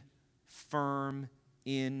stand firm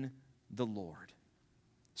in the Lord.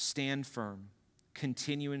 Stand firm,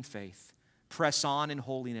 continue in faith, press on in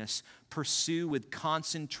holiness, pursue with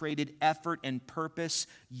concentrated effort and purpose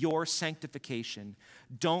your sanctification.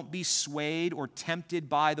 Don't be swayed or tempted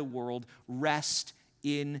by the world. Rest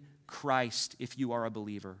in Christ if you are a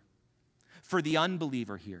believer. For the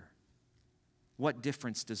unbeliever here, what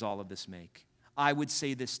difference does all of this make? I would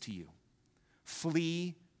say this to you.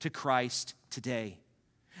 Flee to Christ today.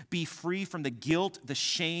 Be free from the guilt, the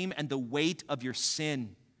shame, and the weight of your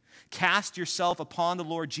sin. Cast yourself upon the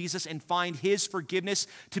Lord Jesus and find His forgiveness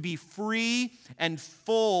to be free and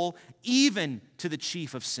full, even to the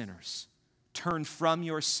chief of sinners. Turn from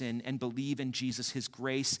your sin and believe in Jesus. His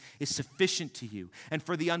grace is sufficient to you. And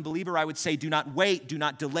for the unbeliever, I would say, do not wait, do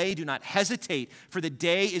not delay, do not hesitate, for the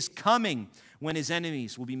day is coming when His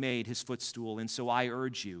enemies will be made His footstool. And so I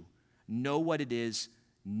urge you, know what it is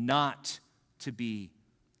not to be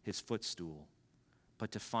His footstool,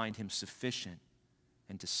 but to find Him sufficient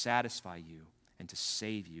and to satisfy you and to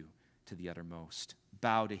save you to the uttermost.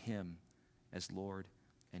 Bow to Him as Lord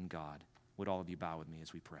and God. Would all of you bow with me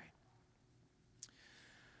as we pray?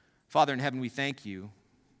 Father in heaven, we thank You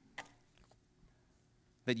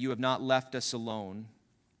that You have not left us alone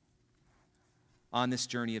on this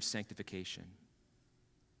journey of sanctification.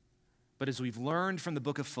 But as we've learned from the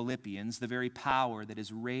book of Philippians, the very power that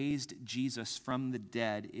has raised Jesus from the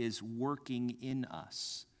dead is working in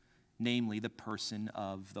us, namely the person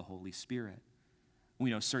of the Holy Spirit.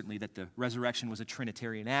 We know certainly that the resurrection was a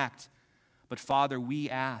Trinitarian act, but Father, we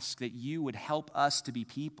ask that You would help us to be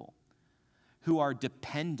people who are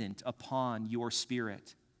dependent upon Your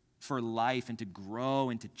Spirit for life and to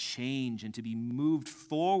grow and to change and to be moved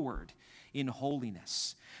forward in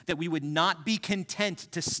holiness. That we would not be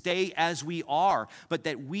content to stay as we are, but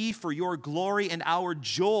that we, for Your glory and our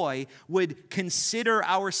joy, would consider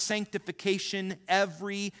our sanctification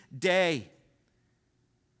every day.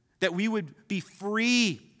 That we would be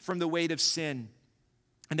free from the weight of sin,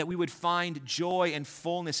 and that we would find joy and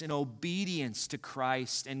fullness in obedience to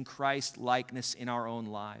Christ and Christ-likeness in our own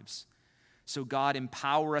lives. So God,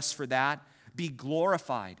 empower us for that. Be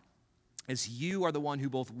glorified as You are the one who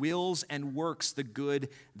both wills and works the good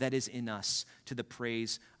that is in us to the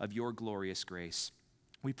praise of Your glorious grace.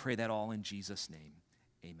 We pray that all in Jesus' name.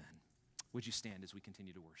 Amen. Would you stand as we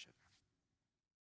continue to worship?